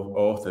bunch of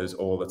authors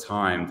all the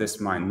time,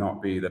 this might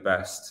not be the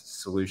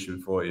best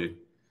solution for you.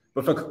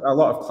 But for a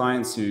lot of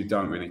clients who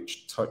don't really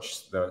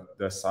touch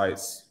their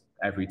sites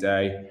every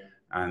day,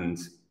 and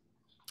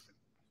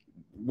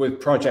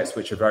with projects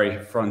which are very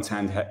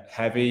front-end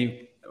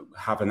heavy,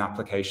 have an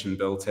application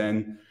built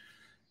in,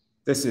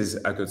 this is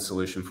a good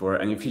solution for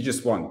it. And if you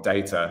just want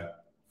data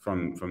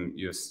from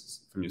your source,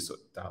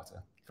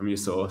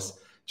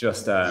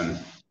 just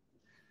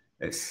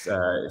it's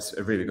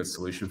a really good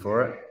solution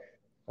for it.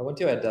 I want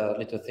to add a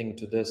little thing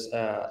to this.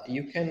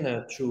 You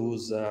can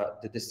choose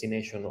the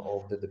destination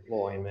of the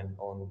deployment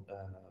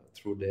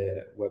through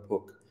the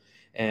webhook,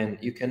 and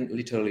you can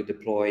literally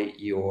deploy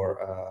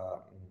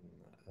your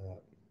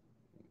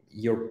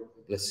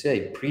let's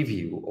say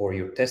preview or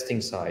your testing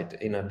site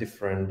in a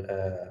different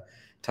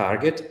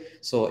target.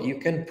 So you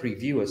can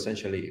preview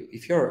essentially.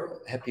 If you're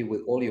happy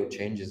with all your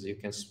changes, you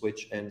can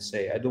switch and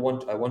say, I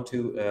want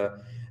to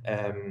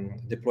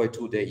deploy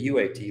to the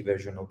UAT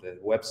version of the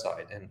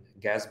website, and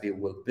Gatsby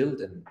will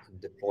build and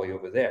deploy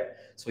over there.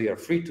 So you're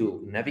free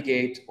to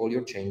navigate all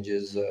your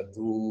changes,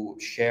 do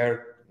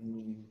share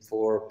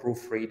for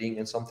proofreading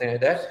and something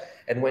like that.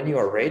 And when you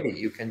are ready,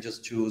 you can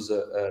just choose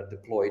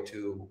deploy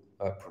to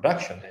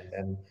production, and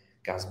then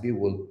Gatsby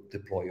will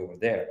deploy over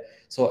there.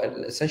 So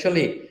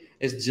essentially,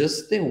 it's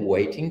just the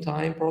waiting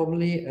time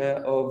probably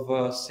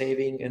of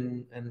saving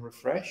and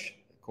refresh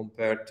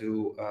compared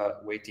to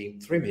waiting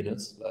 3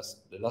 minutes.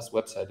 The last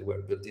website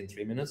were built in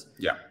 3 minutes.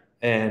 Yeah.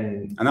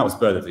 And that was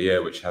Bird of the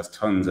Year, which has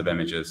tons of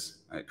images.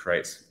 And it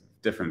creates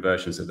different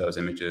versions of those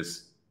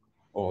images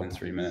all in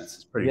 3 minutes.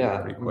 It's pretty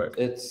quick.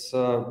 It's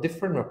a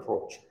different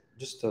approach,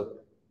 just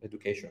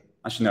education.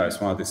 Actually, no,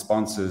 it's one of the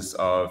sponsors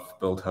of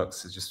Build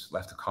Hooks has just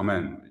left a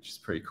comment, which is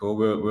pretty cool.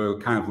 We're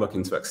kind of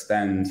looking to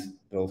extend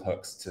Build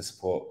Hooks to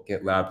support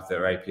GitLab,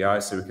 their API,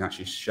 so we can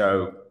actually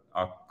show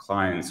our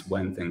clients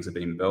when things are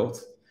being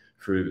built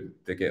through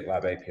the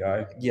GitLab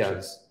API, which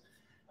is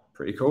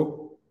pretty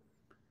cool.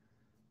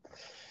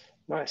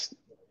 Nice.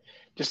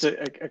 Just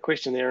a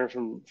question there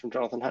from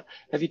Jonathan.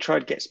 Have you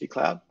tried Gatsby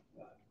Cloud?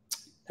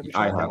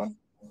 I have. One?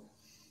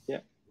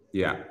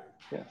 Yeah.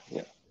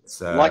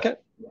 It's, like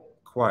it?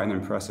 Quite an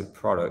impressive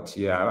product.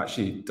 Yeah, I've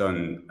actually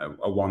done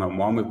a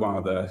one-on-one with one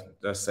of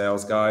the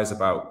sales guys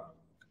about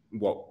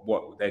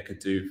what they could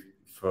do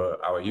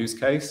for our use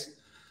case.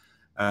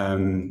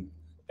 I'm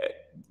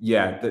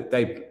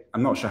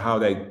not sure how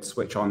they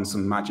switch on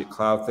some magic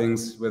cloud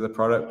things with the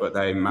product, but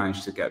they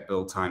managed to get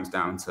build times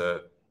down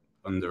to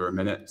under a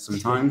minute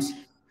sometimes,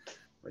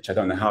 which I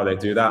don't know how they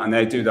do that. And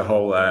they do the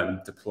whole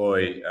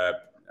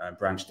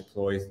branch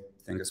deploy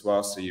thing as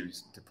well. So you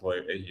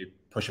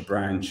push a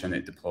branch and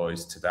it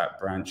deploys to that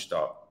branch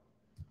dot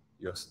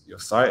your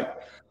site.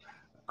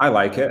 I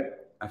like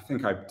it. I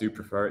think I do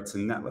prefer it to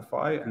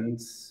Netlify,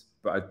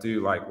 but I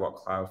do like what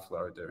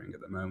Cloudflare are doing at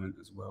the moment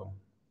as well.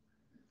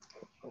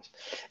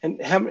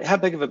 And how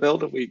big of a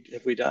build have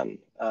we done,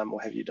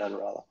 or have you done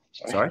rather?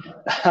 Sorry.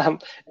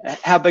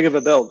 How big of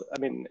a build? I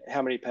mean,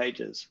 how many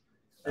pages?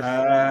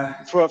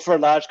 For a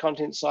large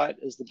content site,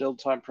 is the build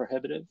time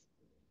prohibitive?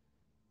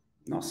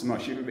 Not so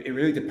much. It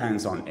really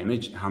depends on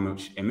how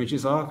much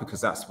images are,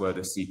 because that's where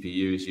the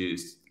CPU is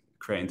used,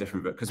 creating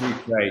different. Because we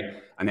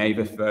create an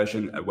AVIF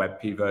version, a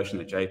WebP version,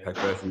 a JPEG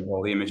version,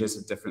 all the images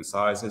are different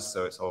sizes,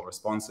 so it's all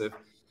responsive.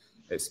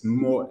 It's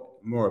more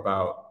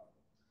about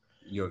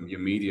your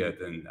media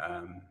than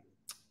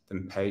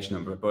page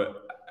number.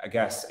 But I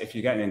guess if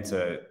you're getting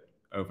into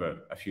over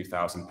a few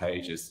thousand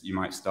pages, you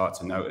might start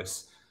to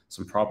notice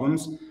some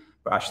problems.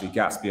 But actually,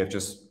 Gatsby have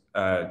just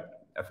a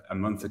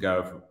month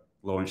ago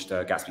launched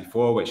Gatsby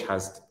 4, which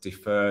has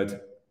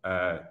deferred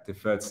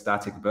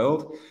static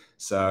build.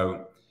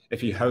 So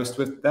if you host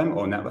with them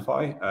or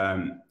Netlify,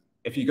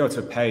 if you go to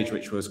a page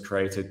which was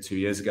created 2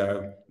 years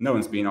ago, no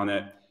one's been on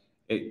it,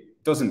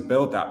 it doesn't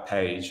build that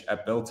page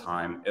at build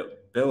time. It'll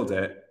build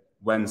it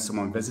when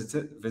someone visits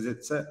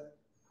it.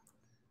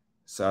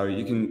 So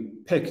you can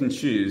pick and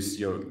choose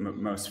your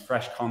most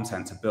fresh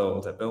content to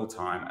build at build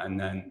time, and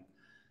then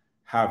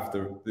have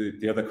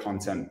the other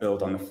content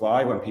build on the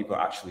fly when people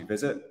actually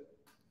visit.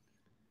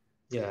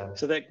 Yeah.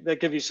 So they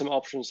give you some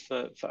options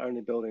for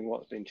only building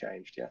what's been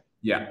changed.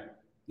 Yeah.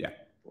 Yeah.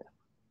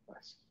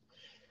 Nice.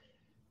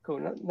 Cool.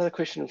 Another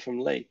question from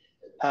Lee.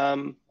 Are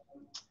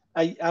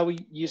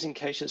we using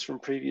caches from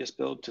previous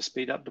build to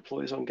speed up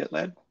deploys on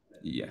GitLab?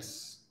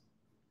 Yes.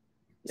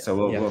 Yeah. So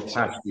we'll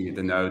cache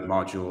the node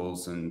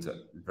modules and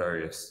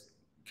various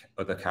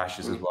other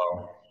caches as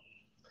well.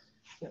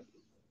 Yeah.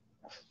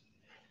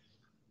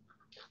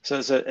 So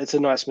it's a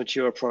nice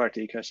mature product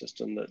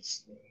ecosystem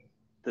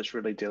that's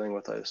really dealing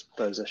with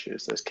those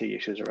issues, those key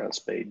issues around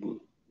speed.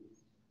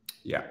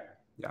 Yeah,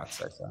 I'd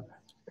say so.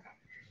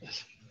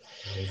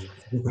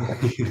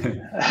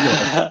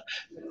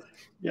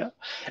 Yeah,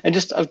 and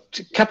just a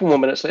couple more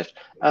minutes left.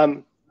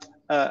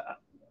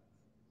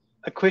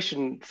 A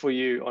question for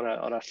you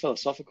on a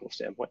philosophical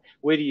standpoint: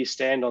 where do you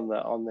stand on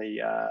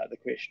the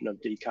question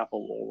of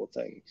decouple all the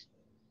things?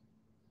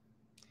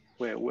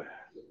 Where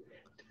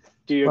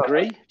do you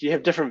agree? Do you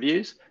have different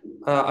views?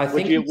 I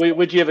think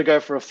would you ever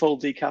go for a full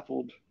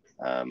decoupled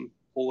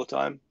all the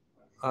time?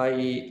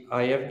 I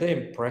have the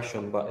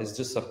impression, but it's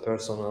just a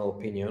personal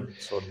opinion,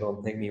 so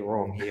don't take me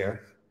wrong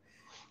here.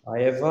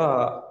 I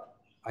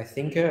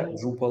think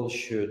Drupal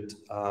should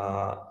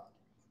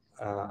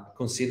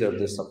consider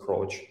this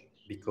approach,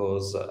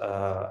 because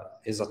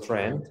it's a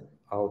trend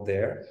out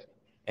there,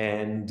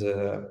 and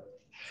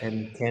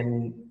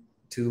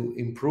to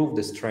improve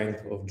the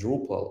strength of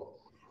Drupal,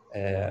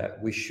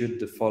 we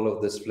should follow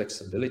this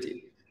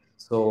flexibility.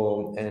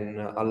 So, and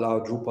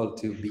allow Drupal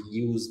to be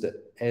used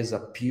as a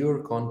pure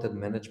content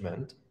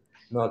management,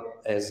 not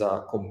as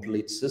a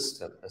complete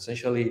system.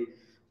 Essentially,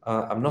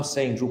 I'm not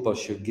saying Drupal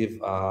should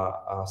give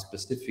a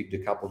specific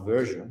decoupled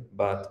version,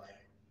 but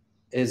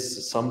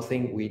is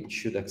something we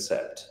should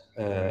accept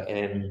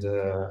and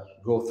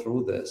go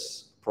through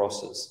this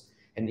process.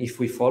 And if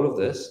we follow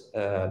this,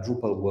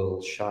 Drupal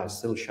will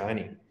still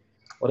shining.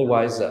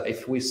 Otherwise,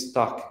 if we're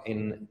stuck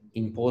in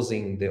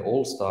imposing the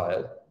old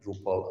style,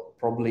 Drupal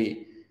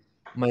probably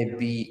might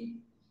be,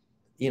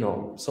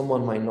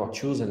 someone might not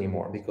choose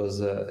anymore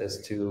because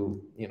it's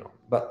too,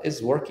 but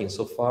it's working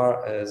so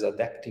far, as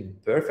adapting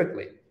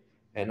perfectly.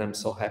 And I'm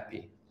so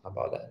happy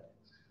about that.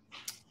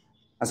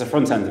 As a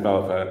front-end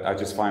developer, I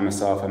just find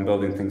myself, I'm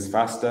building things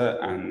faster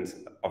and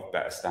of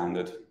better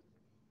standard,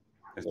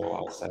 is all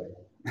I'll say.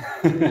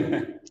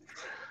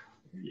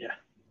 Yeah.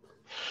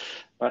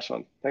 Nice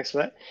one. Thanks for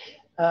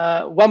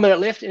that. 1 minute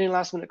left. Any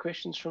last minute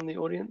questions from the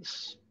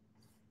audience?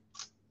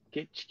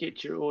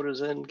 Get your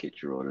orders in.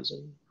 Get your orders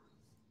in.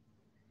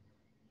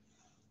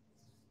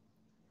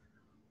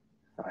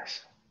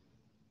 Nice.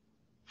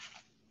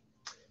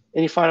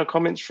 Any final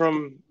comments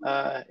from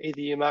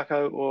either you,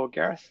 Marco, or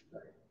Gareth,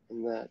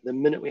 in the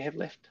minute we have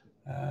left?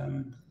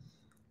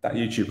 That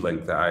YouTube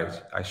link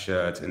that I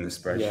shared in the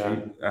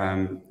spreadsheet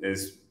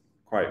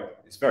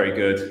it's very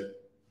good.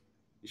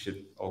 You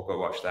should all go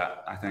watch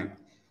that, I think.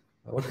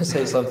 I want to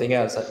say something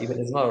else. Even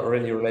it's not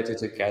really related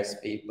to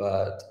Gatsby,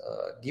 but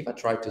give a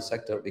try to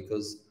Sector,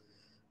 because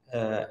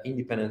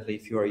independently,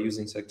 if you are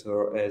using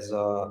Sector as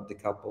a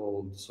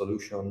decoupled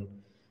solution,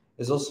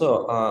 it's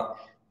also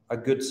a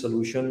good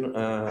solution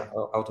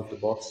out of the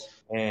box,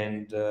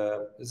 and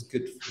it's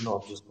good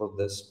not just for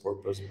this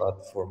purpose,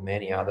 but for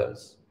many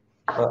others.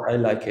 But I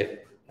like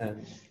it.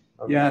 And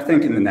yeah, I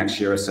think in the next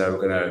year or so,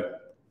 we're going to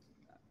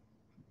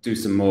do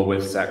some more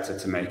with Sector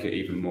to make it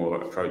even more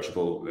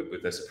approachable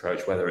with this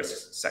approach, whether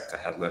it's Sector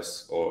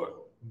headless or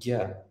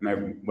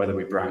maybe whether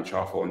we branch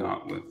off or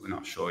not, we're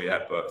not sure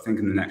yet. But I think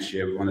in the next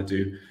year, we want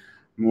to do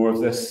more of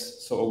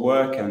this sort of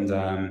work,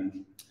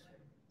 and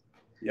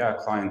yeah,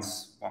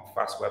 clients want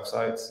fast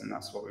websites, and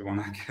that's what we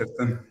want to give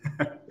them.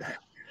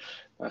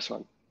 Nice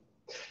one.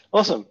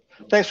 Awesome.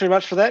 Thanks very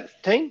much for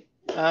that, team.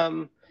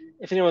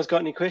 If anyone's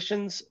got any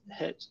questions,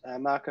 hit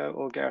Marco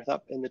or Gareth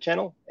up in the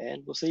channel,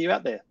 and we'll see you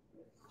out there.